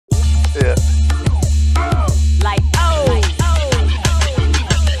Yeah. Like, oh.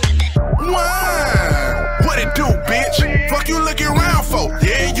 What it do, bitch? Fuck you looking around for?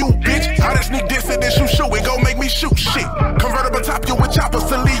 Yeah, you bitch. How that sneak this and then shoot it gon' make me shoot shit. Convertible top you with choppers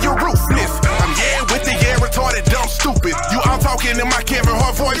to leave you roofless. I'm with the retarded, dumb, stupid. You all talking in my Kevin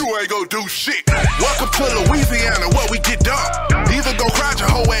Hart voice, you ain't gon' do shit. Welcome to Louisiana, where we get done. Either go crowd your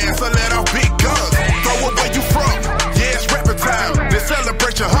whole ass or let off big guns. Throw up where you from. Yeah, it's rapper time. Then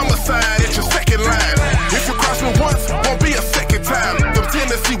celebrate your homicide at your second line. If you cross me once, won't be a second time. Them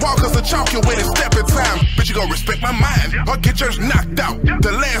Tennessee walkers are chalking when it's stepping time. But you gon' respect my mind or get yours knocked out.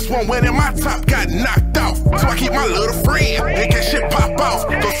 The last one went in my top got knocked off. So I keep my little friend in case shit pop off.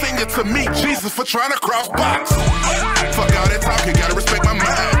 Go sing it to me, Jesus, for trying to cross box. Fuck all that talking, gotta respect my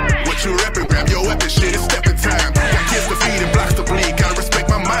mind. What you reppin', grab your weapon, shit, it's stepping time. Got kids to feed and blocks to bleed, gotta respect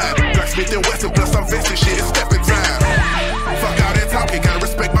my mind. Blacksmith and Weston, plus I'm Vincent, shit, it's stepping time. Fuck all that talking, gotta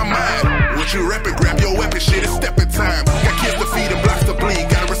respect my mind. What you reppin', grab your weapon, shit, it's stepping time. Got kids to feed and blocks to bleed,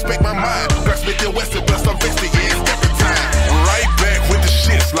 gotta respect my mind. Blacksmith and Weston, plus I'm Vincent, yeah, it's stepping time. Right back with the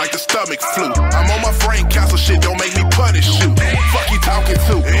shits like the stomach flu. I'm on my Frank Castle shit, don't make me punish you. Fuck you talking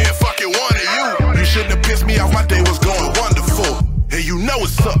to, yeah, fucking one of you. You shouldn't have pissed me off, my day was going wonderful. And you know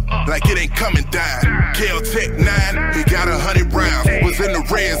it's up, like it ain't coming down. KL Tech 9, he got 100 rounds. Was in the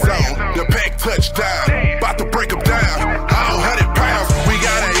red zone, the pack touchdown. About to break him down, all 100 pounds. We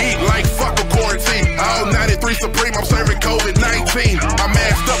gotta eat like fuck a quarantine. All 93 Supreme, I'm serving COVID-19. I'm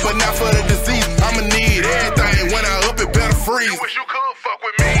masked up, but not for the disease. I'ma need everything. When I up it, better freeze. You wish you could fuck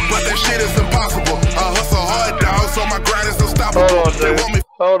with me, but that shit is impossible. I hustle hard, dog, so my grind is unstoppable.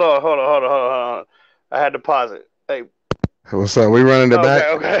 Hold on. I had to pause it. Hey. What's up? We running it back?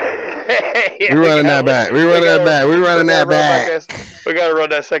 Okay. Yeah, we running that back. We running that back. We running that back. We gotta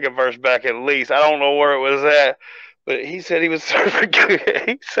run that second verse back at least. I don't know where it was at, but he said he was serving.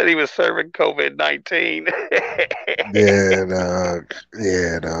 He said he was serving COVID-19. Yeah, dog.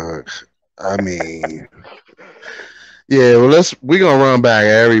 Yeah, dog. I mean, yeah. Well, we gonna run back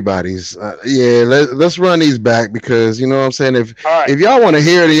everybody's. Yeah, let's run these back because you know what I'm saying. If y'all want to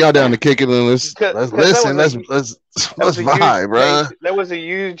hear it, y'all down to kick it, then let's listen. Let's vibe, bro. That was a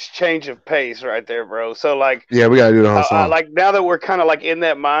huge change of pace right there, bro. So like, yeah, we gotta do the whole song. Like now that we're kind of like in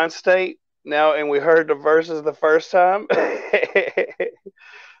that mind state now, and we heard the verses the first time.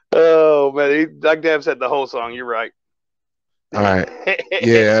 Oh man, like Dab said, the whole song. You're right. All right.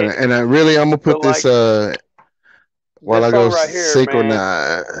 Yeah, and I'm gonna put this while I go right here,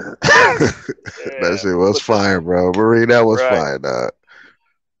 synchronize. That shit was fire, bro. Marie, that was fire, dog.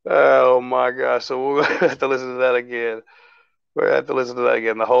 Oh my gosh! So we'll have to listen to that again. We're gonna have to listen to that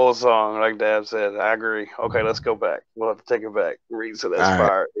again. The whole song, like Dab said. I agree. Okay, let's go back. We'll have to take it back. Read, so that's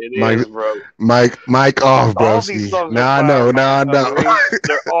fire. It is, bro. Mic off, bro. I know.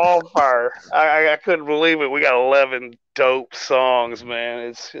 They're all fire. I couldn't believe it. We got 11 dope songs, man.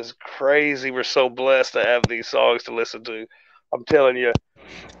 It's just crazy. We're so blessed to have these songs to listen to. I'm telling you.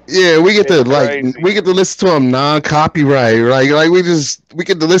 Yeah, we get to listen to them non-copyright, right? Like we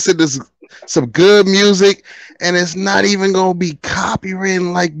get to listen to some good music, and it's not even gonna be copyrighted.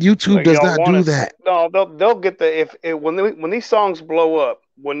 Like YouTube does not do that. No, they'll get when these songs blow up.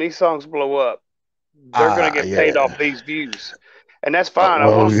 When these songs blow up, they're gonna get paid off these views. And that's fine. I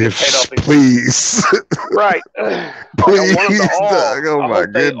want to get paid off these. Please. Right. Please. Oh my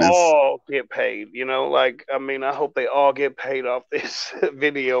goodness. They all get paid. You know, like, I mean, I hope they all get paid off this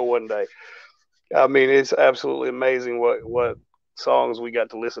video one day. I mean, it's absolutely amazing what songs we got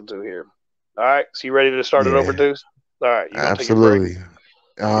to listen to here. All right. So you ready to start it over, Deuce? All right. Absolutely.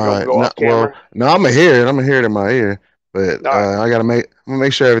 All right. No, I'm going to hear it. I'm going to hear it in my ear. But I'm going to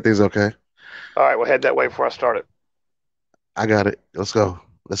make sure everything's okay. All right. We'll head that way before I start it. I got it. Let's go.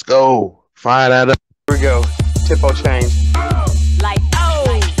 Let's go. Fire that up. Here we go. Tempo change. Like, oh.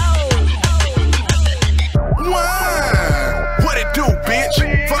 What it do,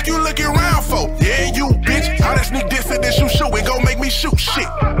 bitch? Fuck you looking around for? Yeah, you bitch. How that sneak this and then shoot it gon' make me shoot shit.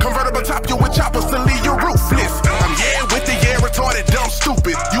 Convertible top you with choppers to leave you roofless. I'm with the retarded, dumb,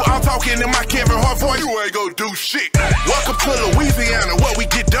 stupid. You all talking in my Kevin Hart voice, you ain't gon' do shit. Welcome to Louisiana, where we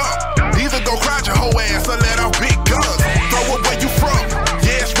get done. Either go crowd your whole ass or let off big guns. Throw up where you from.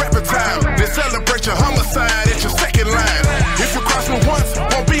 Yeah, it's rapper time. Then celebrate your homicide at your second line. If you cross me once,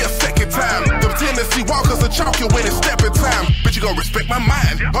 won't be a second time. Them Tennessee walkers are chalking when it's stepping time. But you gon' respect my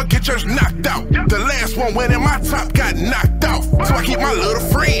mind or get yours knocked out. The last one went in my top got knocked off. So I keep my little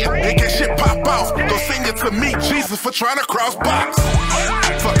friend in case shit pop off. Go sing it to me, Jesus, for trying to cross box.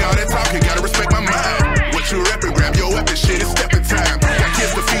 Fuck all that talking, gotta respect my mind. What you reppin', grab your weapon, shit, it's stepping time. Got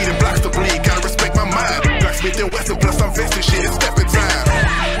kids to feed and blocks to bleed, gotta respect my mind. Blacksmith and Weston, plus I'm Vincent, shit, it's stepping time.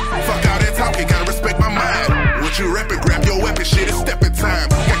 Fuck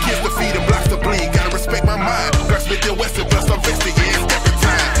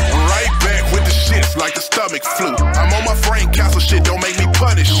stomach flu. I'm on my Frank Castle shit, don't make me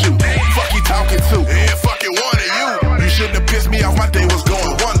punish you. Fuck you talking to? Yeah, fucking one of you. You shouldn't have pissed me off, my day was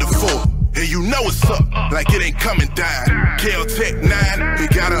going wonderful. And you know it's up, like it ain't coming down. Kel Tech 9, he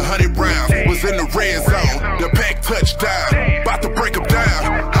got 100 rounds. Was in the red zone, the pack touchdown. About to break him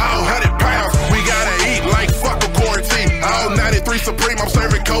down, all 100 pounds. We gotta eat like fuck a quarantine. All 93 Supreme, I'm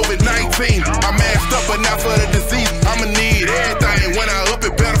serving COVID-19. I'm masked up, but not for the disease. I'ma need everything. When I up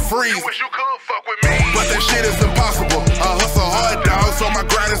it, better freeze. You wish you could fuck with me, but that shit is impossible. I hustle hard, dog, so my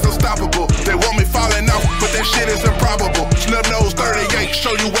grind is unstoppable. They want me falling off, but that shit is improbable. Snub nose 38,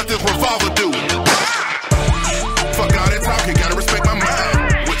 show you what this revolver do. Fuck all that talking, gotta respect my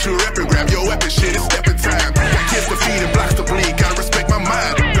mind. What you reppin', grab your weapon, shit, it's stepping time. Got kids to feed and blocks to bleed, gotta respect my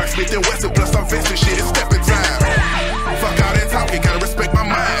mind. Black Smith and Wesson, plus I'm fencing, shit, it's stepping time. Fuck all that talking, gotta respect my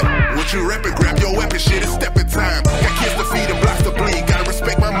mind. What you reppin', grab your weapon, shit, it's stepping time. Got kids to feed and blocks to bleed, gotta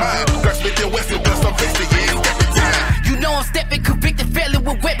respect my mind. Black Smith and Wesson, plus I'm fencing, yeah, it's stepping time. You know I'm stepping, convicted, failing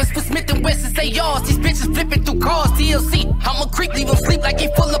with weapons for Smith and Wesson, say yours. These bitches flipping through cars, TLC. I'm a creep, leave 'em sleep like he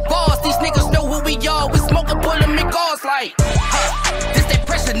full of bars. These niggas know who we are, we smoke and pull them in cars like, this that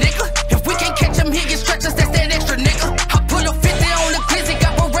pressure, nigga. If we can't catch him, he get stretchers, that's that extra, nigga. I put a 50 on the glizzy,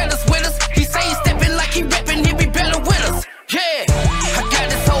 got Berettas with us. He say he stepping like he reppin', he be better with us. Yeah, I got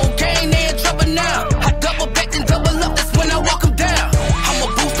this whole gang, they in trouble now. I double back and double up, that's when I walk him down. I'm a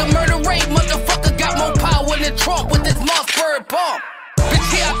booster, murder rate, motherfucker got more power than Trump with this Mossberg bomb. Bitch,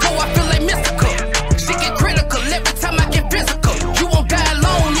 here I go, I feel like mystical. She get critical every time I get physical. You won't die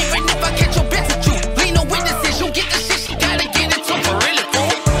alone, even if I catch your bitch with you. Lean no witnesses, you get the shit, she gotta get it too for real,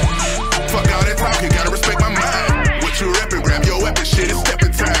 fool. Fuck all that talking, gotta respect my mind. What you reppin', grab your weapon, shit, it's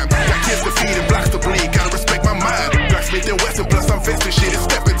stepping time. Got kids to feed and blocks to bleed, gotta respect my mind. Black Smith and Wesson, plus I'm fencing, shit, it's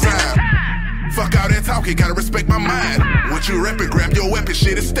stepping time. Fuck all that talking, gotta respect my mind. What you reppin', grab your weapon,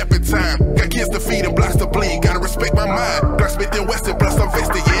 shit, it's stepping time. Got kids to feed and blocks to bleed, gotta respect my mind. Black Smith and Wesson, plus I'm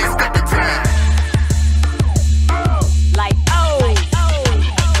fencing, yeah, it's stepping time. Like, oh.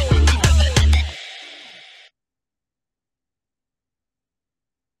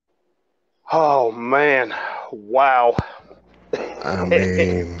 Oh man, wow. I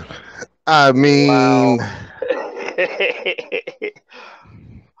mean, Wow.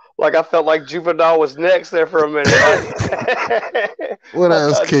 Like I felt like Juvenile was next there for a minute. what I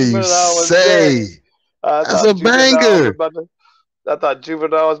else thought can you Juvenile was say? next. I That's thought a Juvenile was banger. about to- I thought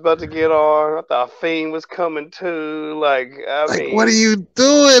Juvenile was about to get on. I thought Fiend was coming too. Like, I Like, mean, what are you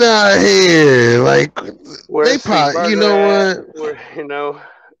doing out here? Like, where's they probably, Steve you Burger know at? what? Where,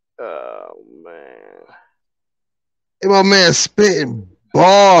 oh man, Hey, my man spitting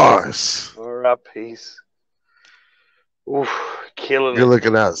bars. all right, peace. Oof, killing You're it.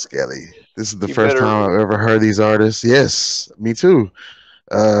 looking out, Skelly. This is the You first better- time I've ever heard these artists. Yes, me too.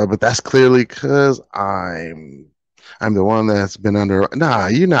 But that's clearly because I'm the one that's been under. Nah,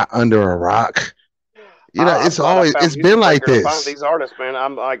 you're not under a rock. You know, I'm it's glad I always found it's been like MusicBreakr to find this. these artists, man. I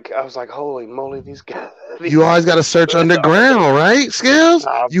was like, holy moly, these guys. You always got to search underground, right, Skills?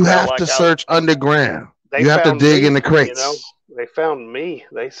 I You felt have like to I- search underground. They You have to found dig me, in the crates. You know, they found me.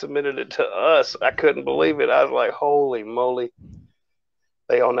 They submitted it to us. I couldn't believe it. I was like, holy moly.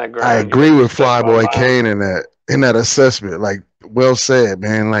 They on that ground. I agree with That's my Flyboy mind. Kane in that assessment. Like, well said,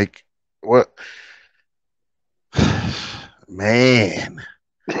 man. Like, what? Man.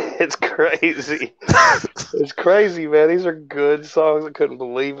 It's crazy. It's crazy, man. These are good songs. I couldn't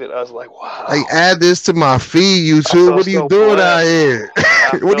believe it. I was like, wow. Like, add this to my feed, YouTube. feel What are you so doing blessed. out here?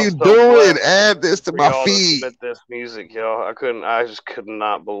 What are feel you so doing? blessed Add this to for my y'all to feed. submit this music, y'all. I just could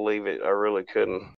not believe it. I really couldn't.